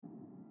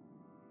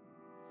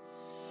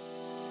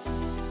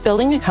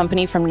Building a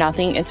company from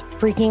nothing is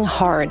freaking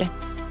hard.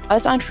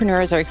 Us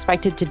entrepreneurs are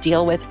expected to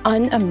deal with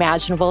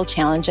unimaginable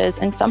challenges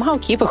and somehow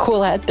keep a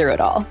cool head through it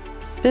all.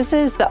 This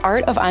is The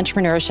Art of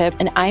Entrepreneurship,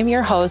 and I'm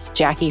your host,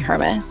 Jackie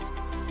Hermes.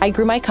 I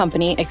grew my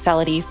company,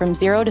 Excelity, from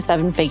 0 to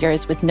 7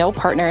 figures with no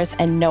partners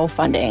and no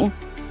funding.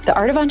 The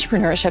Art of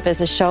Entrepreneurship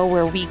is a show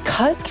where we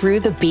cut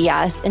through the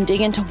BS and dig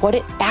into what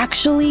it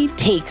actually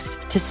takes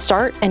to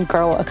start and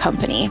grow a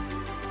company.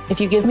 If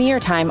you give me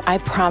your time, I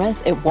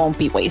promise it won't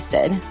be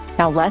wasted.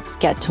 Now let's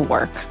get to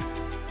work.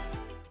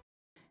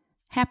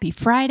 Happy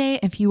Friday.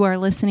 If you are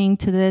listening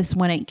to this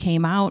when it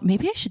came out,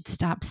 maybe I should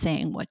stop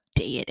saying what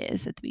day it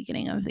is at the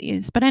beginning of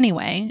these. But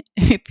anyway,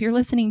 if you're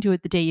listening to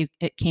it the day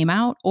it came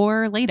out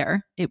or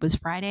later, it was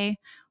Friday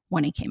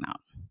when it came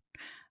out.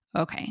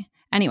 Okay.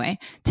 Anyway,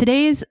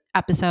 today's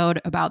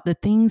episode about the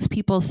things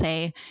people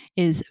say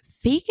is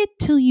fake it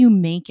till you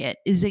make it.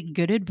 Is it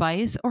good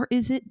advice or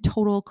is it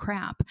total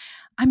crap?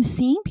 I'm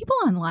seeing people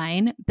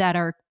online that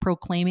are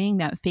proclaiming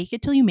that fake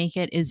it till you make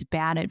it is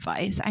bad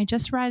advice. I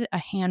just read a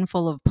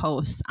handful of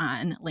posts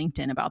on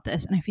LinkedIn about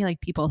this, and I feel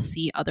like people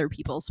see other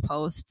people's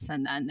posts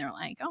and then they're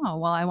like, oh,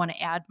 well, I want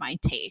to add my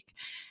take.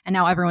 And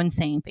now everyone's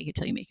saying fake it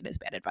till you make it is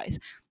bad advice.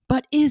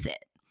 But is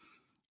it?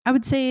 I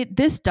would say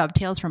this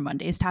dovetails from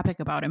Monday's topic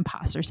about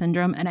imposter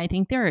syndrome, and I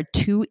think there are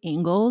two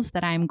angles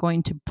that I'm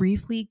going to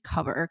briefly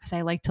cover because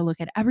I like to look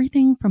at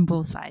everything from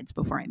both sides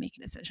before I make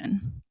a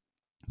decision.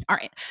 All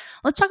right,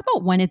 let's talk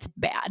about when it's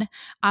bad.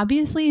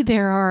 Obviously,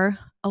 there are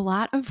a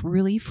lot of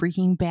really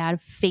freaking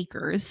bad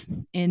fakers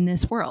in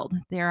this world.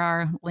 There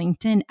are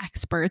LinkedIn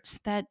experts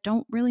that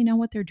don't really know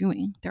what they're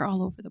doing. They're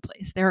all over the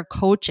place. There are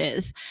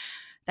coaches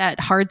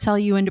that hard sell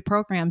you into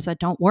programs that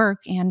don't work.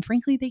 And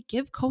frankly, they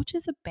give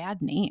coaches a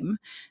bad name.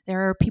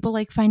 There are people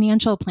like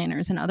financial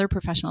planners and other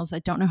professionals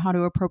that don't know how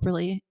to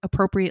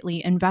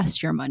appropriately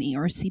invest your money,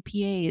 or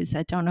CPAs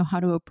that don't know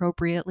how to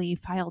appropriately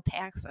file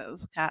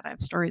taxes. God, I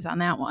have stories on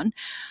that one.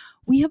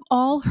 We have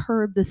all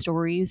heard the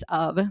stories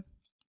of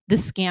the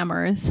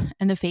scammers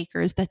and the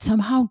fakers that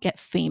somehow get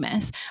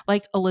famous,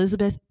 like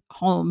Elizabeth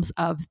Holmes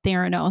of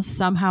Theranos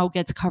somehow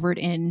gets covered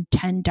in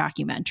 10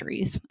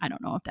 documentaries. I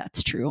don't know if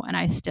that's true, and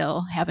I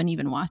still haven't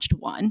even watched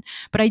one,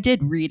 but I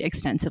did read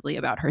extensively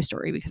about her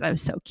story because I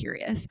was so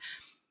curious.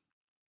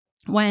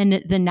 When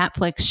the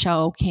Netflix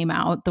show came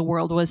out, the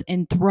world was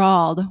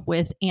enthralled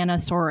with Anna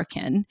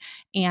Sorokin.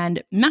 And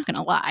I'm not going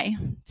to lie,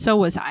 so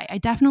was I. I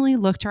definitely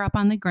looked her up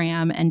on the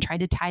gram and tried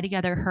to tie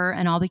together her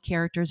and all the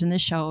characters in the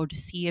show to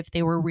see if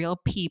they were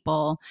real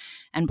people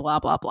and blah,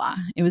 blah, blah.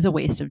 It was a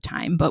waste of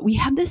time. But we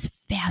have this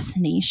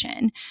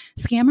fascination.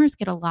 Scammers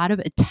get a lot of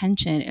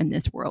attention in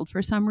this world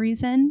for some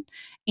reason.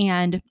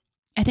 And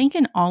I think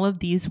in all of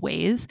these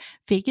ways,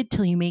 fake it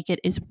till you make it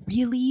is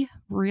really,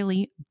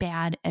 really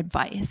bad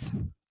advice.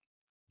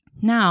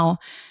 Now,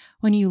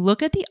 when you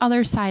look at the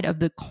other side of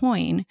the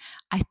coin,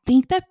 I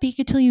think that fake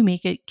it till you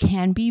make it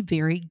can be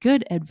very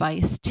good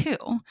advice too.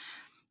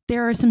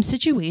 There are some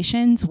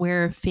situations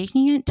where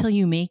faking it till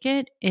you make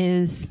it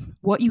is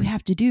what you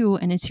have to do,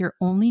 and it's your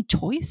only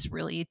choice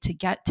really to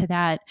get to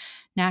that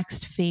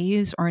next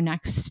phase or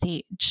next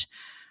stage.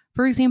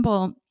 For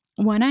example,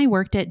 when I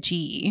worked at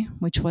GE,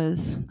 which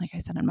was, like I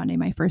said on Monday,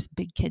 my first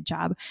big kid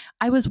job,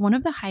 I was one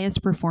of the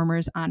highest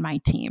performers on my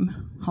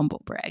team.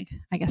 Humble brag.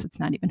 I guess it's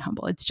not even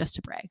humble. It's just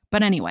a brag.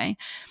 But anyway,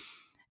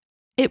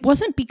 it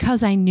wasn't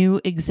because I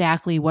knew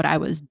exactly what I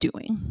was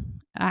doing.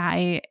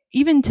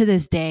 Even to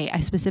this day,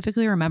 I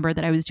specifically remember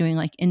that I was doing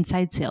like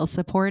inside sales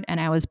support and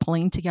I was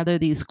pulling together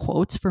these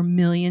quotes for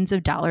millions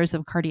of dollars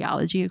of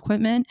cardiology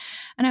equipment.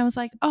 And I was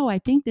like, oh, I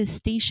think this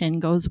station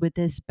goes with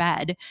this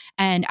bed.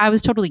 And I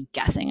was totally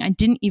guessing. I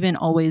didn't even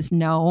always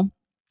know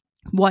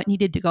what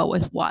needed to go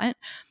with what.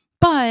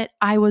 But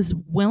I was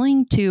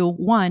willing to,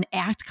 one,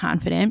 act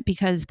confident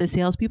because the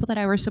salespeople that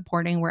I was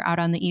supporting were out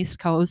on the East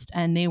Coast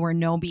and they were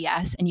no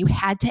BS. And you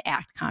had to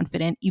act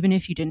confident even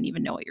if you didn't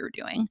even know what you were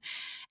doing.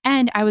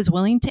 And I was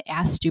willing to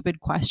ask stupid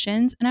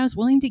questions and I was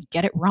willing to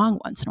get it wrong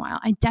once in a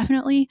while. I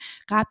definitely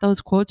got those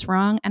quotes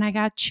wrong and I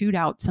got chewed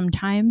out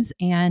sometimes,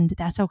 and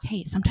that's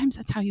okay. Sometimes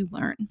that's how you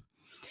learn.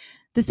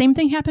 The same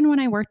thing happened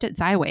when I worked at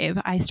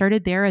Zywave. I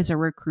started there as a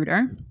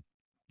recruiter.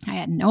 I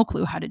had no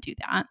clue how to do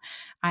that.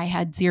 I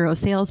had zero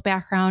sales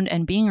background,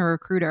 and being a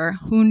recruiter,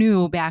 who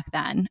knew back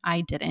then,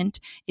 I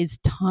didn't, is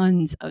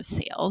tons of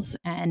sales,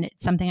 and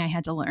it's something I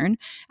had to learn.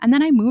 And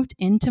then I moved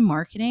into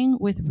marketing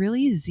with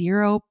really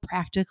zero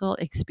practical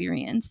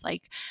experience.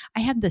 Like I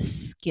had the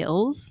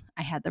skills,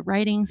 I had the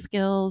writing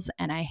skills,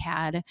 and I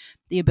had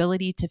the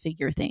ability to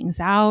figure things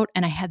out,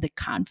 and I had the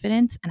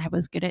confidence, and I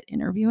was good at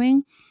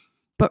interviewing.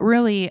 But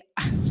really,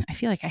 I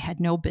feel like I had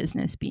no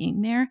business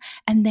being there.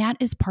 And that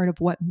is part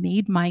of what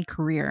made my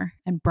career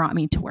and brought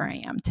me to where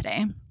I am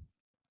today.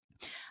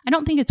 I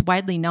don't think it's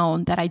widely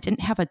known that I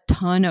didn't have a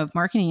ton of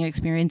marketing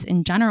experience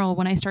in general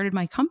when I started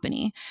my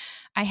company.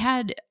 I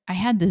had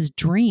this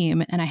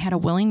dream and I had a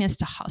willingness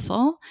to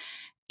hustle.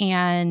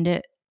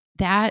 And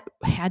that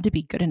had to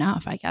be good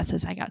enough, I guess,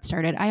 as I got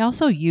started. I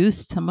also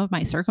used some of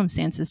my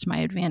circumstances to my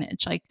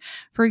advantage. Like,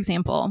 for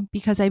example,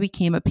 because I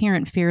became a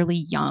parent fairly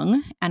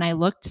young and I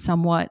looked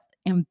somewhat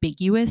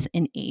ambiguous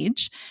in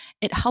age,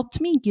 it helped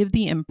me give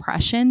the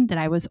impression that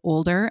I was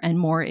older and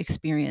more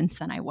experienced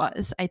than I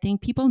was. I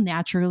think people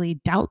naturally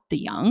doubt the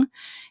young,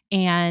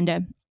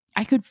 and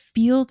I could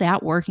feel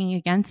that working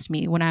against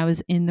me when I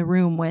was in the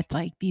room with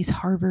like these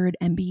Harvard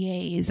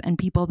MBAs and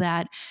people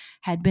that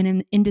had been in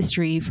the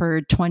industry for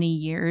 20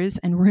 years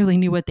and really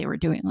knew what they were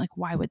doing. Like,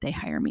 why would they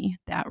hire me?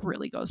 That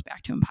really goes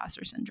back to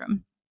imposter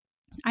syndrome.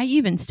 I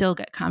even still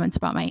get comments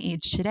about my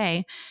age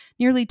today,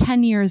 nearly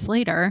 10 years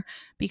later,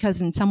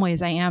 because in some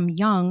ways I am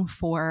young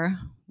for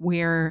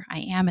where I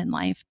am in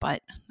life,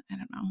 but I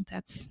don't know,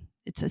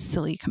 it's a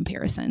silly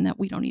comparison that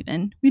we don't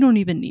even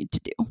need to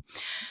do.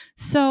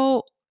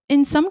 So,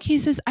 in some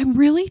cases, I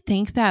really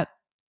think that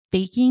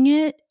faking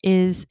it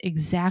is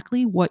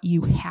exactly what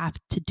you have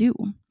to do.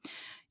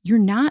 You're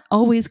not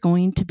always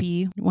going to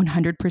be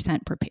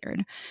 100%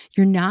 prepared.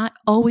 You're not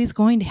always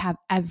going to have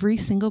every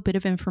single bit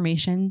of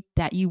information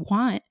that you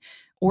want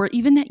or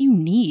even that you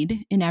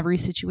need in every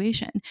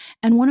situation.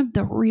 And one of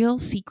the real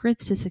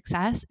secrets to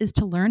success is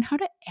to learn how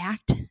to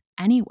act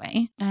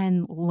anyway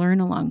and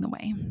learn along the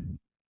way.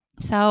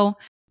 So,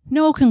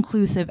 no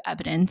conclusive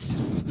evidence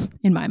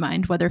in my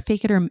mind whether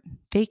fake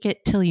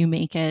it till you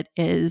make it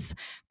is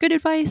good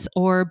advice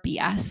or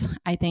BS.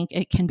 I think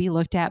it can be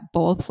looked at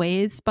both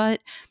ways, but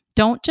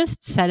don't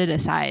just set it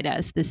aside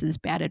as this is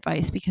bad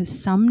advice, because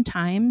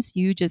sometimes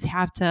you just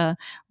have to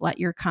let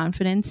your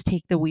confidence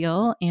take the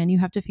wheel and you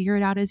have to figure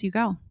it out as you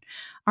go.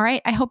 All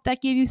right. I hope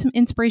that gave you some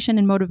inspiration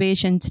and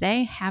motivation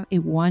today. Have a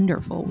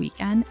wonderful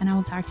weekend, and I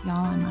will talk to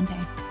y'all on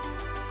Monday.